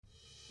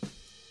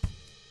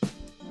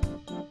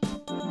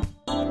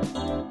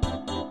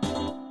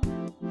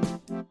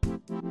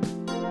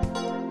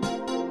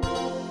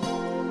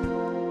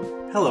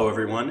Hello,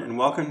 everyone, and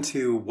welcome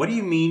to What Do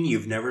You Mean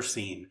You've Never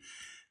Seen?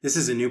 This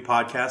is a new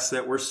podcast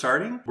that we're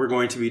starting. We're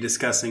going to be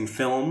discussing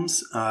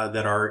films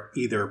that are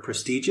either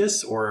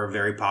prestigious or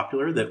very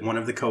popular that one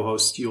of the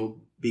co-hosts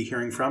you'll be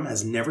hearing from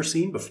has never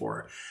seen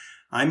before.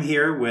 I'm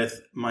here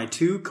with my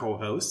two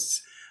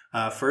co-hosts.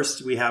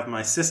 First, we have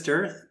my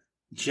sister,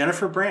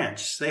 Jennifer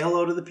Branch. Say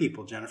hello to the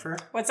people, Jennifer.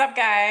 What's up,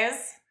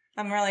 guys?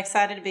 I'm really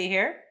excited to be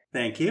here.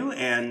 Thank you.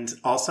 And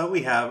also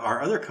we have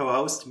our other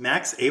co-host,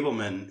 Max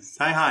Abelman.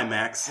 Hi,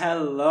 Max.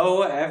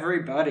 Hello,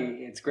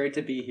 everybody. It's great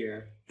to be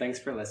here. Thanks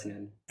for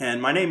listening.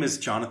 And my name is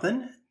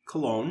Jonathan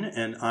Colon,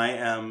 and I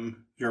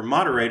am your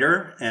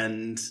moderator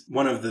and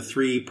one of the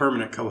three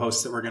permanent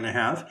co-hosts that we're going to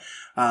have.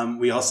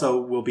 We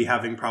also will be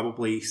having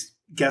probably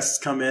guests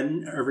come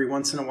in every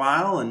once in a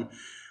while, and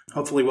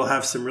hopefully we'll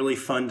have some really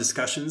fun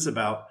discussions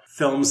about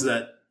films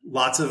that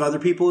lots of other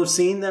people have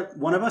seen that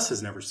one of us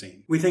has never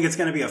seen. We think it's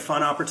going to be a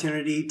fun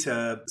opportunity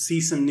to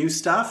see some new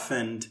stuff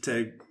and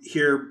to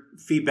hear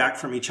feedback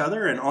from each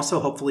other and also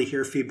hopefully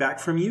hear feedback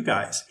from you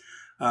guys.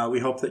 We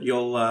hope that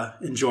you'll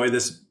enjoy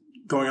this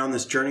going on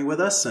this journey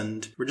with us,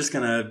 and we're just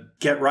going to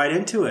get right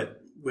into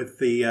it with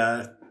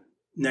the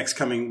next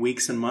coming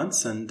weeks and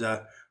months. And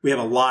we have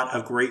a lot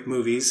of great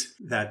movies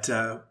that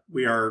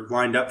we are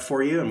lined up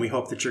for you, and we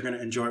hope that you're going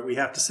to enjoy what we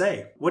have to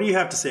say. What do you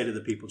have to say to the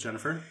people,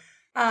 Jennifer?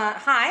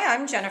 Hi,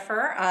 I'm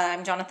Jennifer.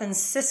 I'm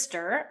Jonathan's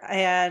sister.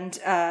 And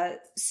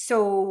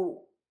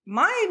so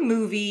my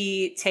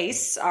movie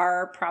tastes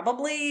are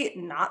probably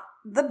not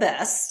the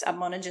best. I'm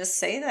going to just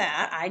say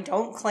that. I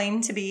don't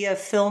claim to be a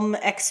film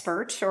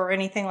expert or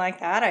anything like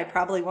that. I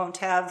probably won't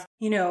have,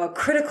 a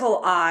critical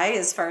eye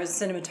as far as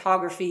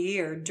cinematography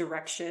or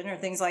direction or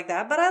things like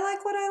that. But I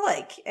like what I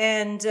like.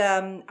 And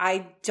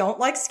I don't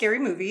like scary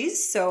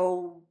movies.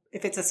 So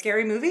if it's a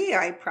scary movie,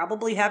 I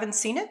probably haven't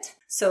seen it.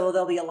 So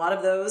there'll be a lot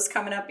of those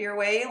coming up your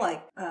way.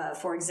 Like,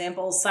 for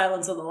example,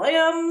 Silence of the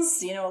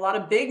Lambs, a lot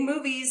of big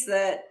movies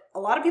that a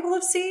lot of people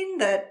have seen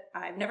that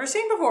I've never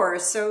seen before.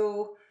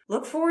 So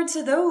look forward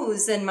to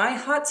those and my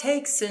hot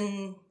takes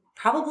and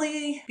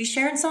probably be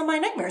sharing some of my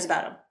nightmares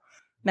about them.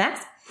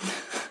 Max?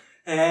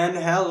 And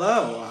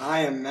hello, I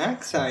am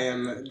Max. I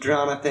am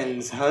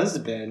Jonathan's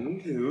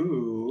husband.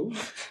 Ooh.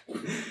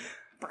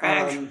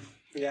 Brag.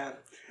 Yeah.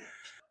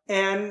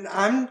 And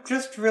I'm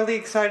just really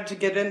excited to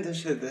get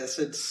into this.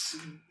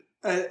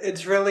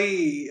 It's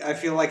really, I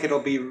feel like it'll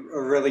be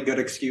a really good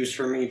excuse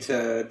for me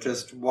to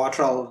just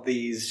watch all of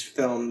these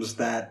films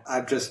that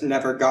I've just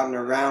never gotten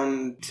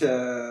around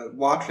to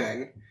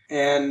watching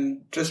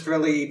and just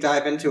really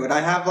dive into it.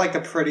 I have like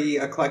a pretty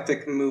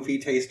eclectic movie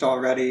taste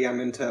already. I'm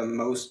into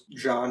most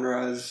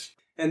genres.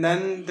 And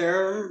then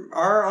there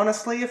are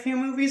honestly a few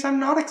movies I'm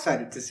not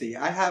excited to see.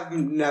 I have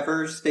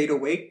never stayed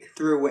awake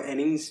through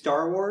any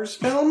Star Wars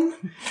film.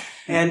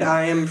 And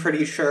I am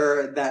pretty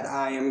sure that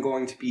I am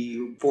going to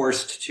be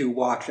forced to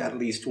watch at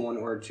least one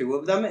or two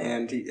of them.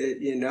 And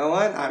you know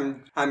what?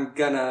 I'm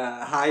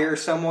gonna hire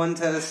someone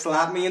to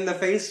slap me in the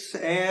face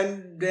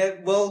and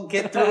we'll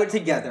get through it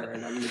together.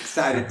 And I'm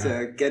excited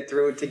to get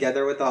through it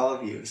together with all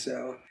of you.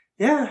 So,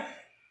 yeah.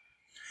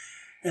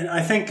 And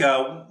I think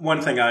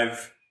one thing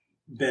I've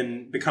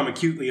become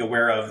acutely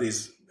aware of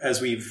these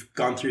as we've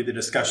gone through the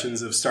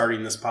discussions of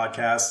starting this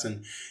podcast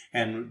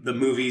and the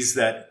movies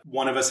that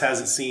one of us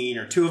hasn't seen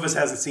or two of us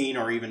hasn't seen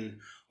or even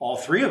all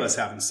three of us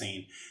haven't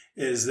seen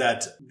is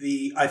that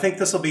I think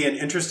this will be an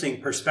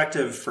interesting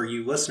perspective for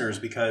you listeners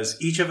because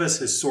each of us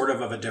is sort of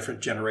a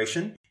different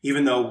generation,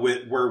 even though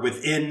we're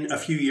within a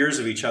few years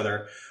of each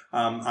other.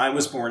 I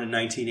was born in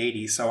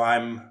 1980, so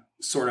I'm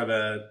sort of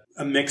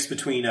a mix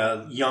between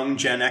a young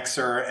Gen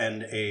Xer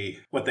and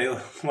what they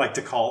like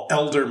to call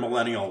elder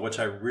millennial, which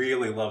I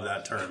really love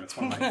that term. It's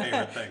one of my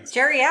favorite things.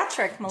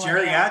 Geriatric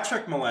millennial.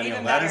 Geriatric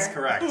millennial. That is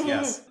correct,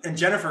 yes. And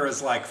Jennifer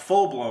is like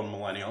full-blown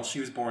millennial. She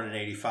was born in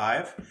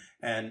 85.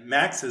 And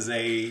Max is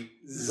a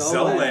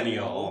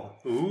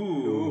Zillennial.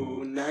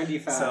 Ooh,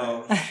 95.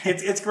 So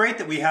it's great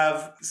that we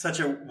have such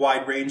a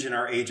wide range in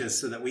our ages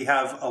so that we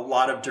have a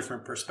lot of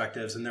different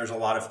perspectives. And there's a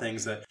lot of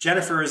things that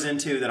Jennifer is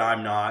into that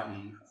I'm not,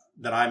 and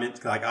that I'm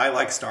into. Like, I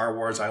like Star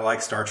Wars, I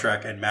like Star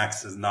Trek, and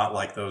Max is not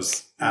like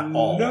those at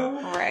all. No.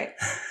 Right.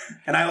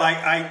 And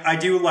I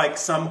do like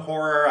some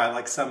horror, I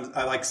like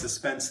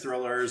suspense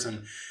thrillers,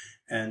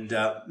 and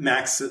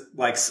Max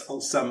likes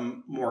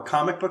some more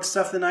comic book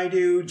stuff than I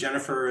do.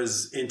 Jennifer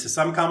is into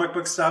some comic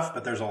book stuff,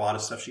 but there's a lot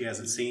of stuff she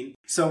hasn't seen.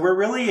 So we're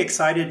really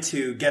excited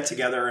to get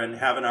together and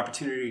have an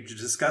opportunity to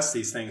discuss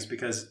these things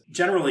because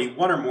generally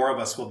one or more of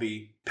us will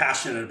be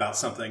passionate about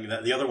something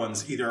that the other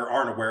ones either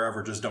aren't aware of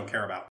or just don't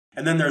care about.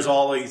 And then there's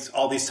all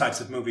these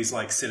types of movies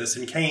like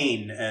Citizen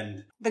Kane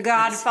and The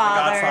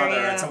Godfather.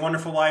 Yeah. It's a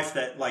Wonderful Life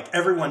that like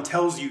everyone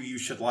tells you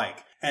should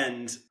like.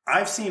 And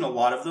I've seen a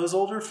lot of those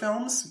older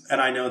films,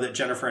 and I know that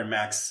Jennifer and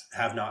Max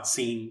have not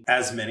seen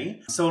as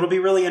many. So it'll be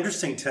really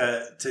interesting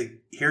to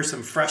hear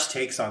some fresh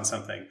takes on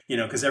something,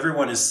 because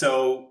everyone is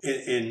so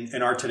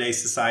in our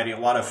today's society, a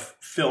lot of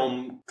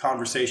film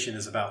conversation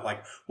is about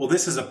like, well,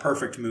 this is a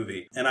perfect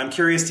movie. And I'm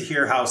curious to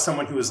hear how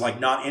someone who is like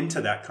not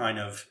into that kind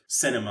of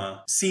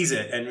cinema sees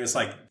it and is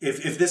like,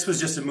 if this was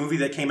just a movie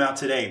that came out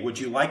today, would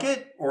you like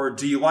it? Or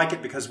do you like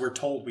it because we're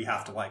told we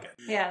have to like it?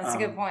 Yeah, that's a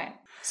good point.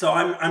 So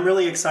I'm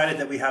really excited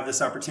that we have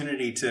this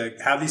opportunity to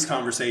have these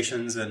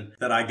conversations and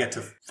that I get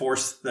to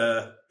force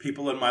the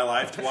people in my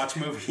life to watch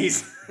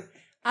movies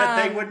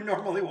that they wouldn't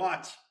normally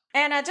watch.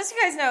 And just so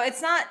you guys know,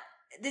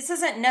 this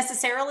isn't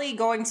necessarily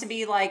going to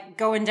be like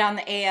going down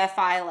the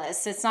AFI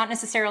list. It's not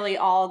necessarily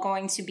all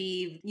going to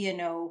be,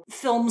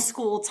 film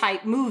school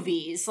type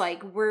movies.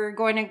 Like, we're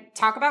going to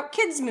talk about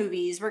kids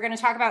movies. We're going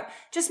to talk about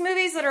just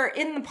movies that are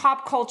in the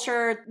pop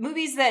culture,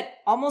 movies that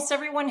almost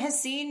everyone has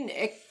seen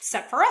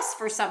except for us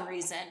for some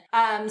reason.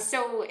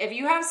 So if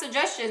you have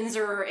suggestions,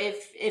 or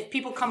if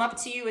people come up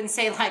to you and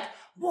say like,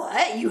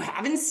 what? You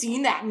haven't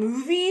seen that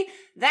movie?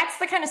 That's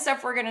the kind of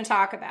stuff we're going to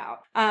talk about.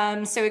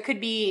 So it could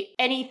be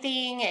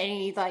anything,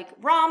 any like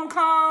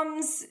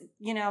rom-coms,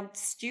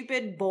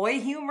 stupid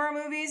boy humor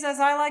movies, as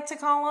I like to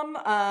call them.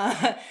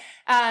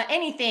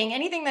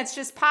 Anything that's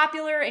just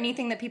popular,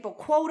 anything that people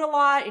quote a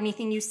lot,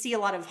 anything you see a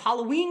lot of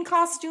Halloween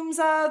costumes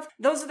of.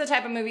 Those are the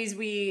type of movies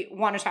we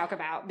want to talk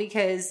about,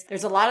 because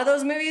there's a lot of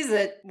those movies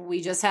that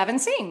we just haven't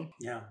seen.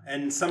 Yeah.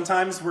 And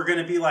sometimes we're going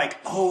to be like,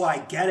 oh, I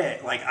get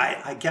it. Like,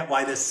 I get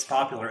why this is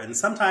popular. And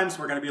sometimes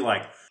we're going to be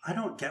like, I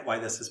don't get why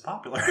this is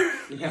popular.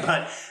 Yeah.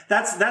 But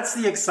that's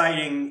the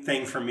exciting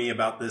thing for me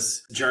about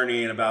this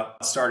journey and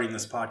about starting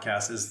this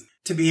podcast, is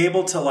to be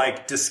able to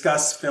like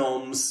discuss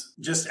films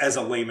just as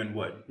a layman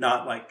would,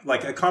 not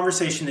like a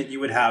conversation that you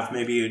would have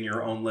maybe in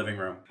your own living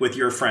room with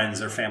your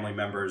friends or family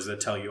members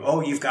that tell you,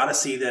 oh, you've got to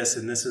see this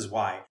and this is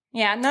why.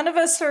 Yeah, none of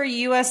us are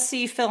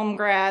USC film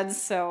grads,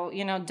 so,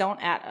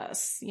 don't at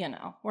us,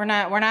 We're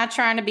not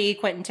trying to be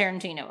Quentin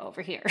Tarantino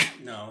over here.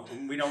 No,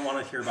 we don't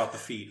want to hear about the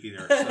feet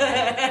either. So.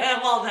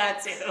 Well,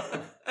 that too.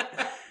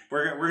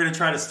 We're going to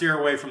try to steer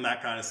away from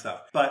that kind of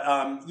stuff. But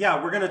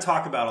we're going to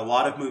talk about a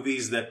lot of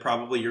movies that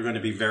probably you're going to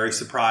be very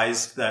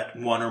surprised that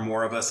one or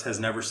more of us has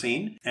never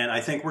seen. And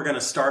I think we're going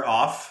to start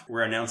off,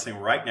 we're announcing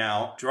right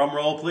now, drum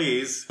roll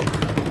please.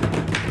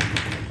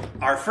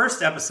 Our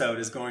first episode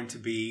is going to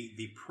be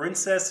The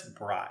Princess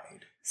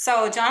Bride.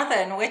 So,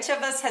 Jonathan, which of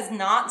us has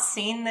not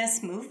seen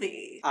this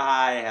movie?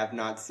 I have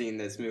not seen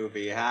this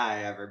movie.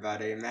 Hi,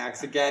 everybody.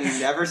 Max again,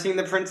 never seen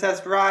The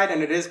Princess Bride,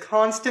 and it is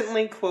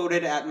constantly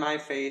quoted at my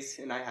face,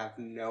 and I have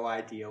no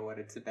idea what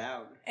it's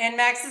about. In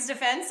Max's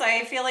defense,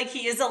 I feel like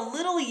he is a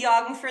little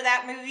young for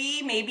that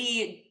movie.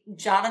 Maybe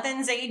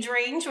Jonathan's age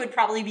range would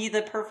probably be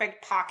the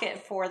perfect pocket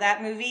for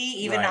that movie.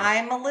 Even right.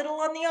 I'm a little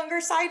on the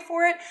younger side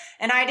for it,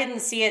 and I didn't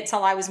see it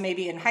till I was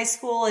maybe in high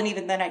school, and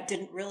even then I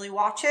didn't really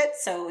watch it,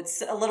 so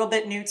it's a little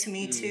bit new to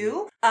me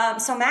too.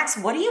 So Max,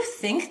 what do you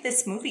think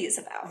this movie is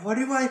about? What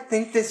do I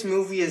think this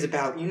movie is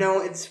about?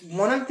 It's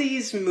one of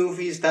these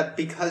movies that,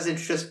 because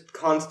it's just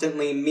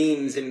constantly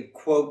memes and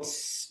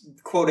quotes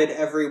quoted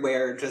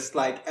everywhere, just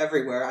like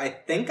everywhere, I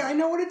think I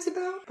know what it's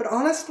about. But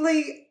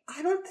honestly,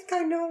 I don't think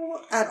I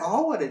know at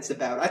all what it's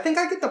about. I think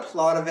I get the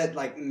plot of it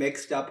like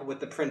mixed up with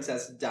the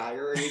Princess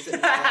Diaries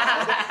in my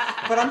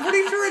head, but I'm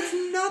pretty sure it's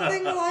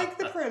nothing like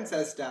the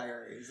Princess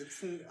Diaries.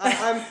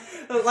 I'm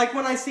like,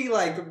 when I see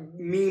like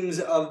memes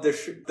of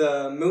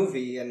the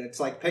movie and it's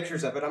like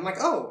pictures of it, I'm like,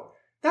 oh,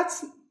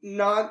 that's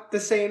not the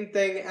same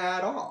thing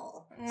at all.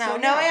 No,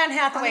 no Anne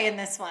Hathaway in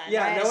this one.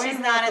 Yeah, right? no She's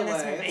Anne not Hathaway.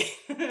 in this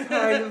movie.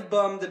 Kind of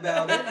bummed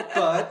about it,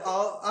 but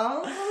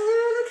I'll give it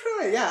a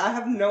try. Yeah, I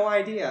have no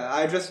idea.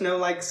 I just know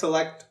like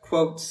select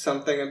quotes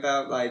something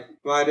about like,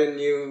 why didn't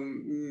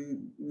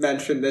you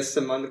mention this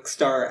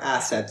amongst our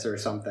assets or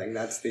something?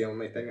 That's the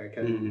only thing I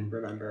can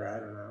remember. I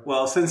don't know.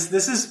 Well, since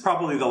this is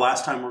probably the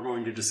last time we're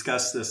going to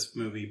discuss this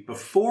movie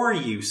before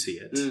you see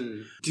it,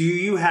 do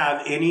you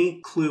have any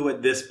clue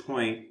at this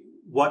point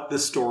what the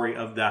story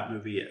of that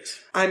movie is?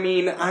 I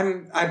mean,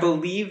 I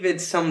believe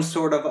it's some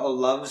sort of a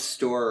love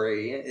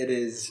story. It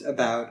is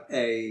about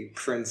a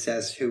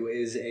princess who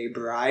is a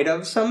bride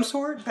of some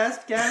sort,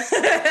 best guess.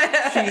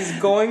 She's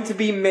going to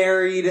be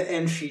married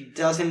and she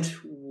doesn't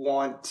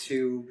want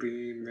to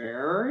be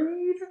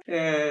married.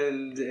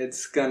 And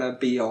it's gonna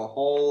be a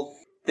whole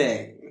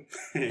thing.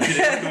 It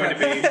is going to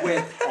be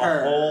with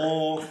her. A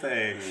whole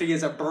thing. She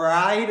is a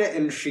bride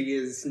and she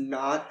is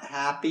not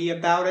happy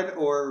about it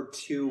or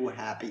too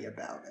happy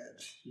about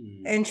it.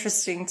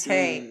 Interesting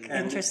take.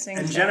 Interesting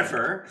and take.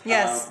 Jennifer,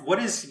 yes. What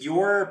is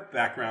your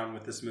background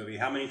with this movie?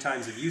 How many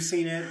times have you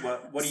seen it?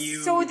 What do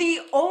you... So the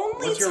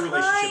only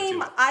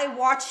time I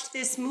watched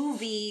this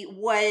movie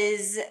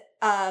was...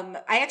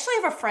 I actually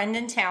have a friend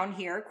in town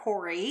here,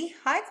 Corey.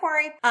 Hi,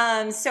 Corey.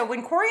 So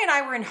when Corey and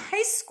I were in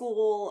high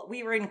school,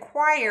 we were in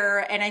choir,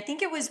 and I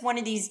think it was one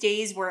of these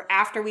days where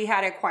after we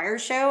had a choir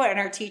show and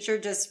our teacher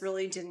just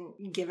really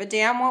didn't give a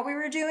damn what we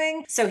were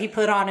doing. So he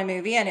put on a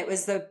movie and it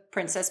was The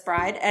Princess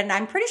Bride. And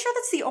I'm pretty sure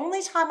that's the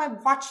only time I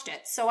watched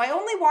it. So I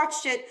only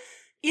watched it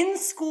in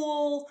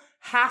school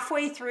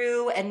halfway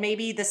through and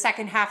maybe the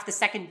second half, the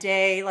second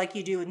day, like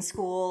you do in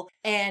school,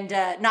 and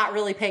not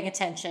really paying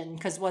attention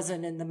because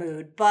wasn't in the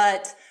mood.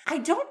 But I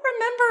don't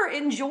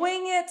remember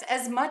enjoying it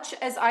as much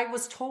as I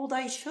was told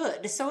I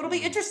should. So it'll be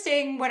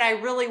interesting when I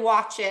really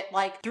watch it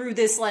like through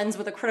this lens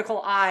with a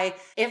critical eye,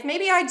 if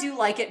maybe I do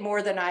like it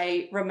more than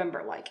I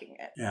remember liking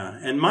it. Yeah,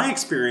 and my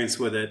experience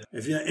with it,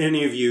 if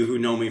any of you who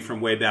know me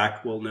from way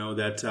back will know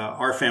that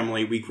our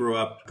family, we grew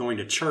up going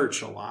to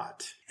church a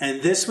lot.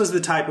 And this was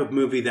the type of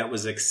movie that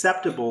was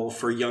acceptable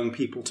for young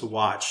people to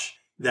watch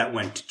that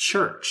went to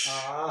church.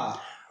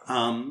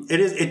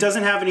 It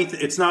doesn't have anything,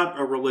 it's not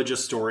a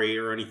religious story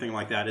or anything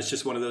like that. It's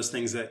just one of those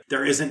things that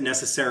there isn't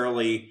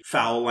necessarily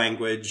foul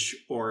language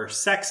or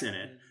sex in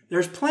it.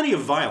 There's plenty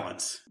of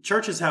violence.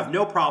 Churches have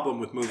no problem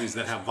with movies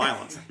that have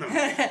violence in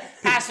them.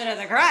 Passion of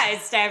the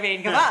Christ, I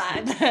mean, come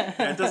on.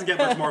 It doesn't get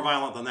much more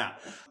violent than that.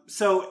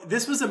 So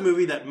this was a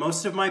movie that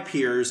most of my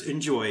peers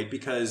enjoyed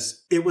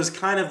because it was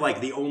kind of like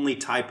the only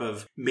type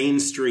of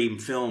mainstream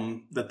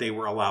film that they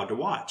were allowed to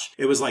watch.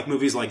 It was like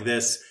movies like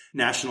this,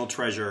 National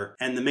Treasure,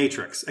 and The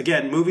Matrix.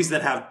 Again, movies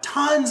that have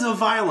tons of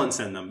violence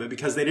in them, but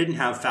because they didn't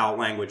have foul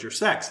language or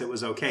sex, it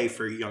was okay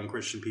for young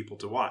Christian people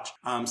to watch.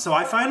 So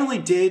I finally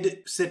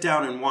did sit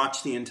down and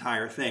watch the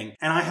entire thing.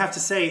 And I have to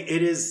say,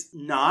 it is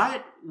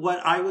not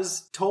what I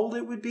was told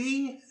it would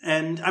be.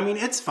 And I mean,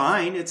 it's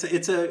fine.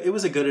 It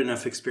was a good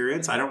enough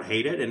experience. I don't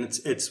hate it, and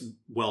it's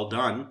well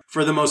done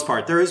for the most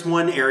part. There is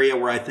one area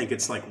where I think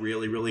it's like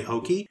really, really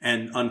hokey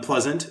and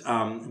unpleasant.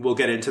 We'll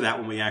get into that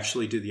when we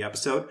actually do the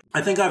episode.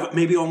 I think I've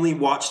maybe only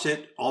watched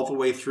it all the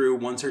way through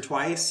once or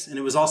twice. And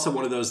it was also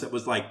one of those that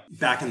was like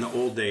back in the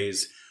old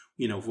days,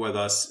 you know, with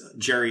us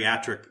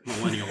geriatric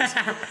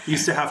millennials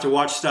used to have to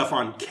watch stuff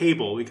on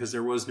cable because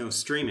there was no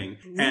streaming.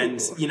 Ooh. And,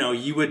 you know,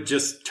 you would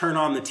just turn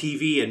on the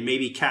TV and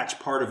maybe catch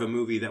part of a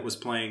movie that was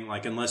playing,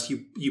 like, unless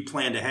you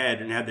planned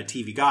ahead and had the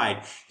TV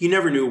guide, you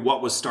never knew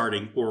what was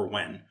starting or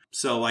when.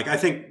 So, like, I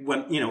think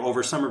when, you know,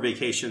 over summer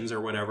vacations or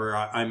whatever,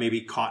 I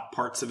maybe caught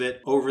parts of it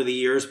over the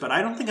years, but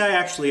I don't think I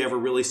actually ever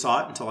really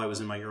saw it until I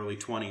was in my early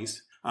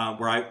 20s.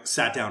 Where I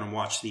sat down and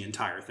watched the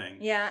entire thing.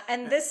 Yeah,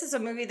 and this is a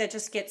movie that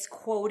just gets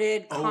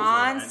quoted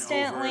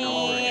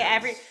constantly.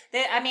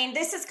 I mean,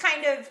 this is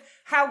kind of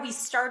how we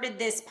started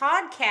this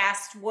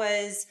podcast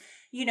was,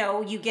 you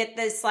know, you get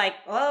this like,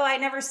 oh, I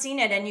never seen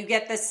it. And you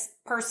get this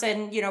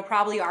person, you know,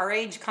 probably our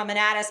age coming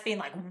at us being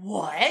like,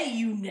 what?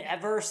 You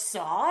never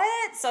saw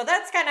it? So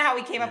that's kind of how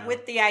we came up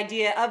with the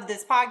idea of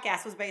this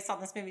podcast was based on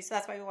this movie. So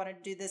that's why we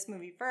wanted to do this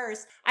movie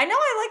first. I know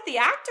I like the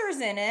actors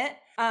in it.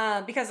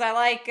 Because I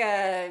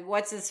like,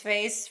 what's his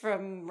face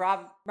from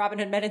Robin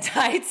Hood Men in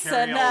Tights.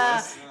 Carrie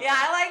Ellis. Yeah,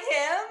 I like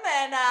him.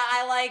 And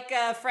I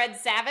like Fred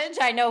Savage.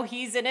 I know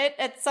he's in it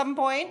at some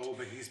point. Oh,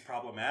 but he's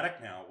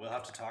problematic now. We'll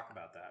have to talk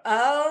about that.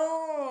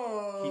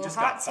 Oh, he just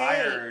got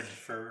fired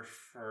for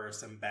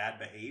some bad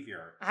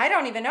behavior. I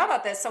don't even know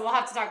about this, so we'll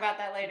have to talk about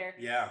that later.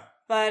 Yeah.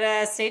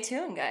 But stay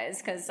tuned, guys,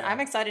 because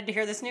I'm excited to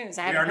hear this news.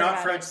 We are not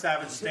Fred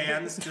Savage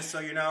stans, just so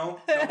you know.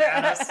 Don't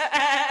at us.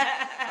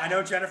 I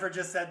know Jennifer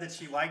just said that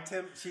she liked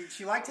him.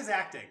 She liked his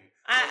acting.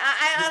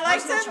 I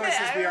liked him.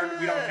 Choices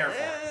we don't care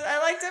for. I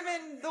liked him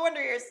in The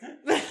Wonder Years.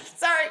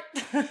 Sorry.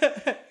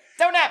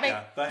 Don't at me.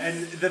 Yeah,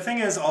 and the thing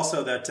is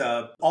also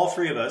that all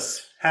three of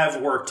us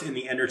have worked in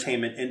the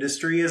entertainment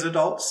industry as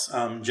adults.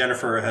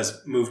 Jennifer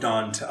has moved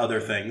on to other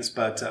things,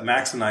 but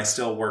Max and I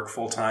still work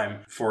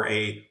full-time for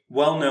a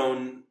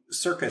well-known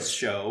circus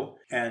show.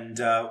 And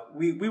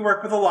we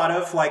work with a lot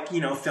of, like,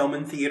 you know, film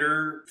and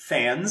theater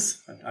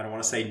fans. I don't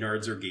want to say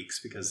nerds or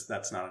geeks because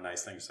that's not a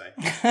nice thing to say.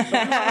 But we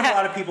work with a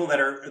lot of people that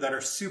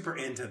are super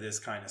into this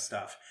kind of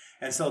stuff.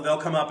 And so they'll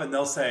come up and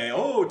they'll say,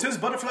 oh, 'tis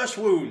but a flesh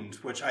wound,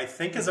 which I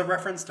think is a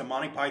reference to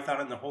Monty Python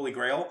and the Holy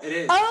Grail. It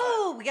is.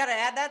 Oh, we got to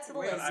add that to the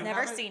list.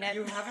 Never seen it.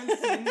 You haven't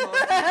seen Monty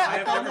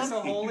Python and the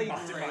Holy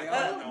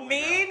Grail?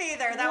 Me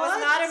neither. That was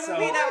not a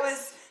movie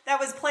that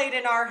was played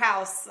in our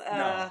house.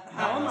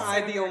 How am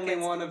I the only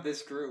one of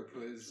this group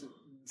who's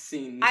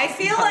seen? I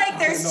feel like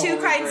there's two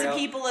kinds of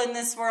people in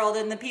this world,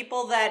 and the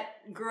people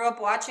that grew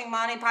up watching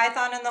Monty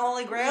Python and the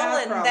Holy Grail,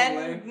 and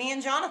then me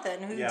and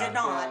Jonathan, who did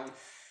not. Yeah.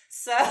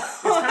 So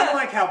it's kind of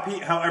like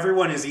how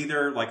everyone is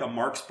either like a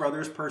Marx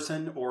Brothers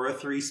person or a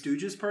Three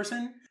Stooges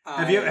person.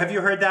 Have you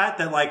heard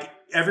that like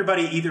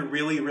everybody either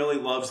really, really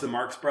loves the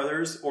Marx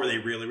Brothers or they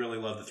really, really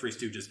love the Three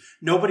Stooges.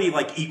 Nobody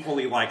like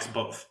equally likes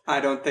both. I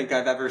don't think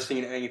I've ever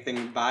seen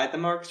anything by the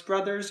Marx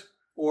Brothers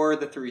or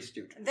the Three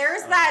Stooges.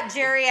 There's that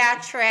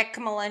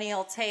geriatric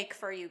millennial take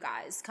for you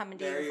guys coming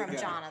to you from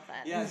Jonathan.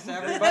 Yes,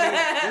 everybody.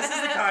 This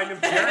is the kind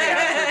of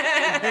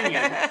geriatric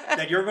opinion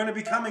that you're going to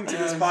be coming to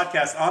this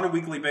podcast on a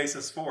weekly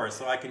basis for,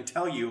 so I can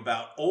tell you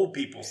about old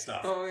people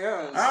stuff. Oh,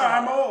 yes.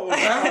 I'm old.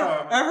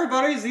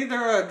 Everybody's either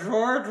a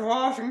George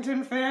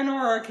Washington fan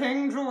or a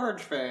King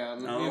George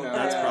fan. Oh, you know.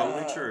 That's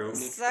probably true.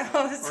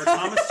 Or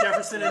Thomas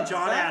Jefferson and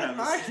John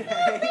Adams.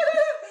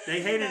 They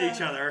hated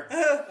each other.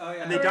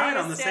 And they died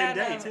on the same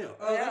day, too.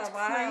 Oh, that's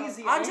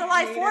crazy. On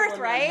July 4th,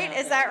 right?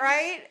 Is that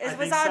right? It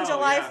was on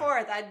July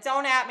 4th.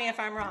 Don't at me if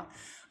I'm wrong.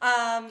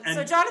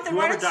 So, Jonathan,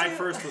 whoever died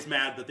first was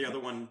mad that the other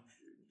one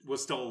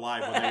was still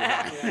alive when they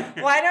were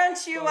talking. Why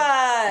don't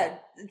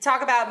you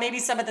talk about maybe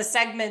some of the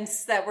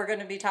segments that we're going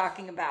to be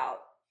talking about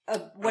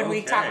when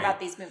we talk about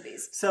these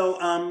movies? So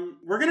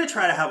we're going to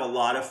try to have a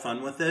lot of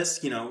fun with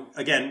this.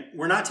 Again,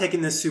 we're not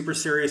taking this super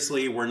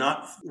seriously. We're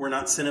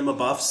not cinema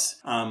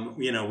buffs.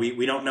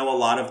 We don't know a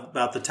lot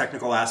about the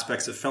technical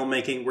aspects of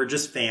filmmaking. We're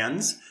just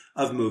fans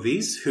of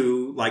movies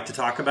who like to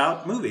talk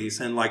about movies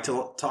and like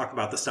to talk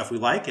about the stuff we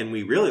like, and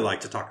we really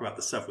like to talk about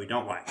the stuff we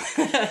don't like.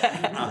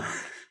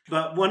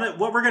 But what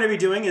we're going to be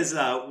doing is,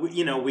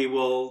 we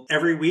will,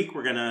 every week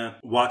we're going to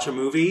watch a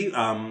movie.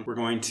 We're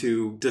going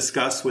to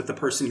discuss with the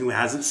person who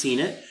hasn't seen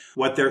it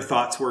what their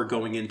thoughts were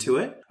going into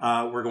it.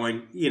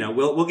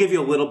 We'll give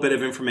you a little bit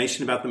of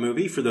information about the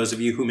movie for those of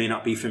you who may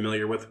not be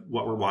familiar with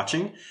what we're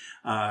watching.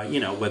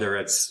 Whether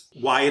it's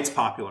why it's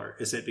popular.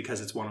 Is it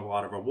because it's won a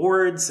lot of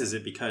awards? Is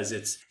it because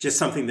it's just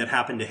something that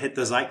happened to hit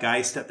the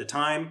zeitgeist at the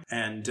time?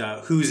 And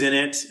who's in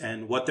it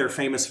and what they're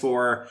famous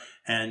for,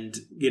 and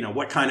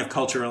what kind of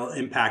cultural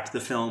impact the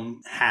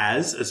film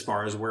has as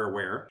far as we're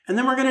aware. And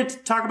then we're going to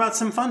talk about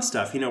some fun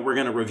stuff. We're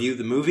going to review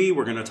the movie.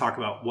 We're going to talk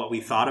about what we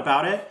thought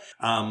about it,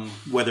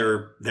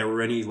 whether there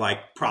were any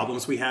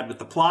problems we had with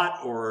the plot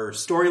or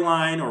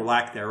storyline or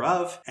lack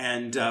thereof.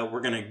 And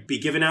we're going to be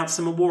giving out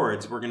some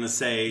awards. We're going to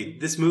say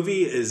this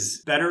movie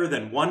is better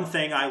than one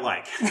thing I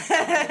like.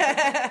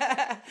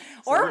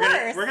 Or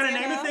worse. We're going to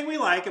name a thing we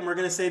like, and we're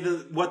going to say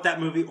what that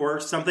movie, or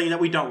something that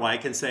we don't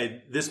like, and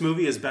say this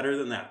movie is better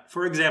than that.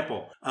 For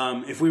example,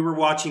 if we were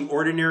watching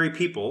Ordinary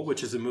People,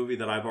 which is a movie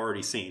that I've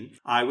already seen,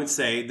 I would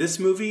say this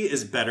movie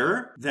is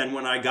better than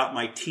when I got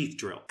my teeth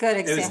drilled. Good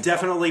example. It was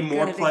definitely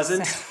more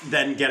pleasant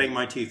than getting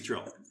my teeth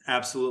drilled.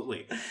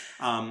 Absolutely.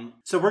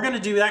 So we're going to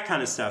do that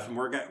kind of stuff, and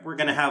we're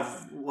going to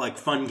have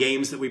fun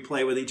games that we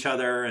play with each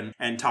other,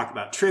 and talk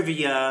about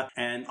trivia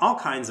and all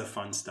kinds of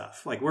fun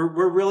stuff.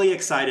 We're really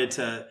excited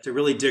to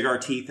really dig our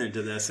teeth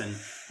into this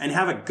and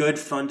have a good,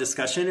 fun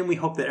discussion. And we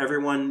hope that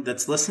everyone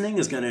that's listening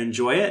is going to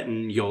enjoy it,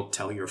 and you'll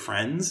tell your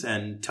friends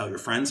and tell your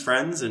friends'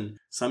 friends, and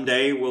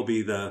someday we'll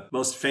be the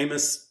most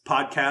famous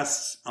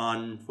podcasts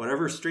on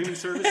whatever streaming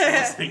service you're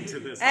listening to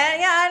this.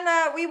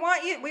 And we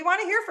want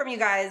to hear from you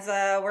guys.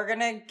 We're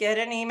gonna get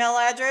an email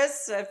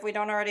address if we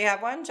don't already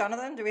have one.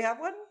 Jonathan, do we have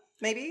one?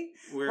 Maybe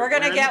we're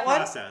gonna get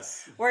one.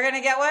 We're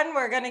gonna get one.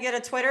 We're gonna get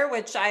a Twitter,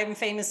 which I'm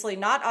famously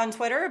not on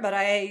Twitter, but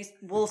I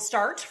will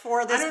start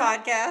for this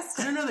podcast.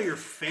 I don't know that you're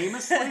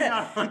famously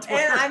not on Twitter.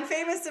 And I'm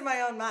famous in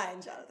my own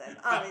mind, Jonathan,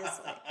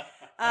 obviously.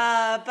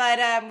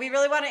 But we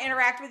really want to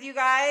interact with you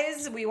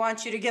guys. We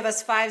want you to give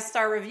us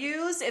 5-star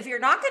reviews. If you're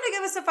not going to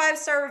give us a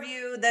 5-star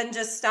review, then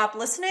just stop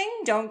listening.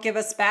 Don't give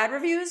us bad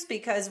reviews,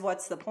 because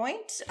what's the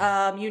point?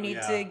 You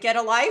need to get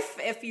a life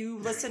if you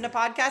listen to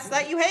podcasts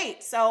that you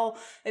hate. So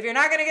if you're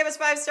not going to give us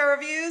 5-star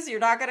reviews, you're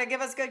not going to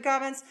give us good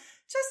comments,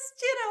 just,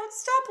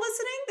 stop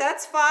listening.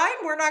 That's fine.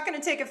 We're not going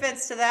to take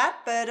offense to that.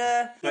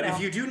 But if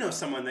you do know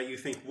someone that you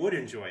think would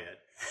enjoy it,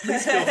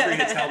 please feel free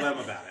to tell them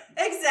about it.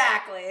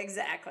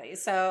 Exactly.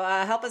 So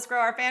help us grow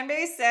our fan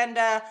base, and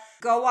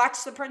go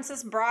watch The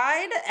Princess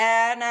Bride,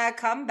 and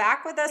come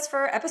back with us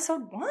for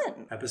episode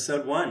 1.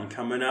 Episode 1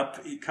 coming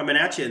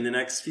at you in the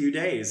next few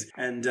days.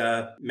 And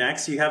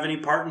Max, do you have any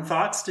parting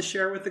thoughts to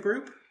share with the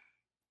group?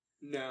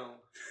 No.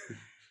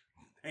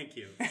 Thank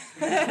you.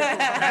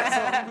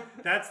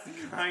 That's the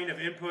kind of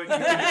input you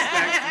can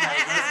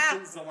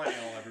expect from our resident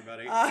Zillennial,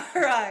 everybody.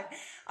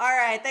 All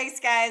right.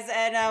 Thanks, guys,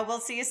 and we'll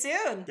see you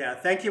soon. Yeah,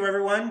 thank you,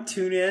 everyone.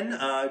 Tune in.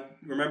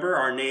 Remember,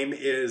 our name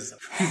is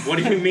What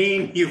Do You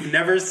Mean You've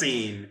Never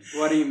Seen?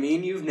 What do you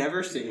mean you've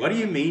never seen? What do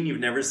you mean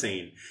you've never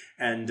seen?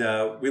 And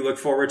we look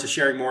forward to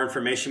sharing more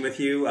information with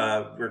you.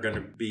 We're going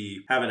to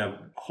be having a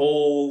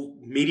whole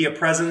media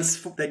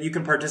presence that you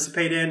can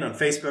participate in on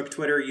Facebook,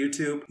 Twitter,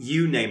 YouTube,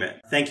 you name it.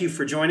 Thank you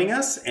for joining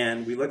us,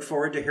 and we look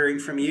forward to hearing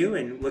from you,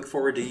 and look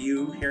forward to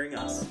you hearing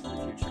us in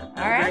the future.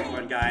 Have a great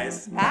one,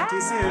 guys. Bye. Talk to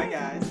you soon. Bye,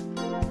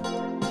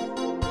 guys.